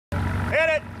Hit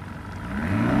it.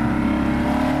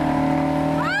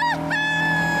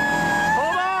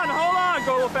 Hold on.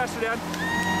 Go a little faster, Dad.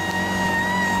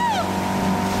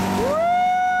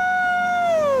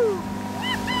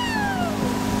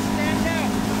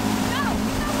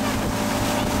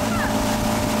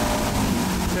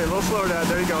 Okay, a little slower, Dad.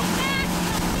 There you go.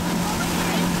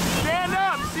 Stand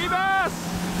up, Sebas!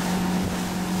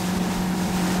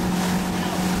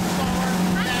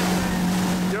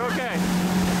 You're okay.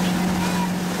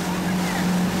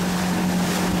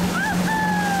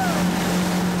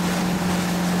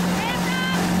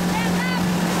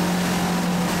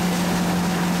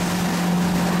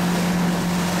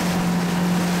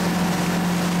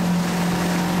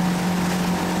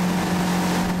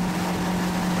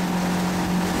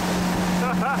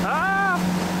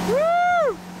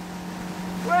 Woo!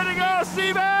 Way to go,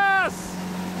 Sebas!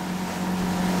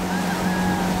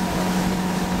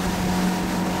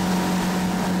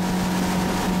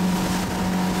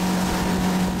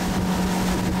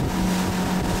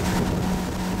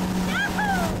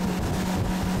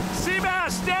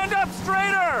 Sebas, stand up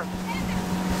straighter!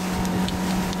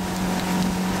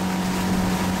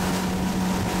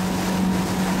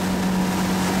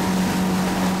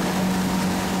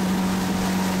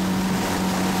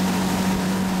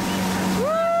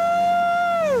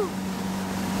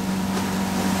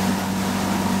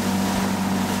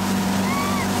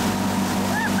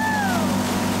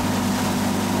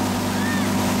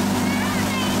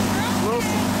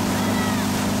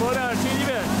 Slow down a teeny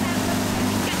bit.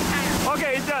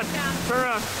 Okay, he's done. Turn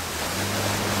around.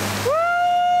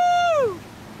 Woo!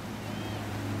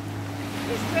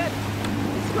 He's good.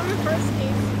 He's going to first ski.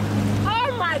 Oh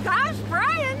my gosh,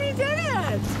 Brian, he did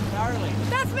it! Gnarly.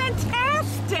 That's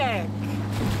fantastic!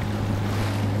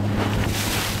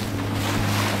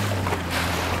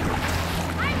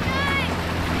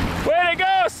 Way to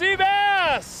go,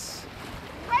 Sebas!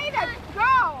 Way to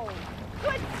go!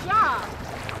 Good job!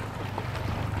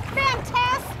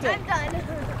 Fantastic! I'm done.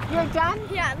 You're done?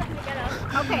 Yeah, let me get up.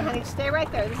 Okay, honey, stay right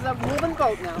there. This is a moving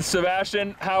boat now.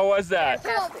 Sebastian, how was that?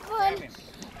 Fun.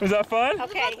 Was that fun?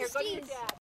 Okay, here goes your dad.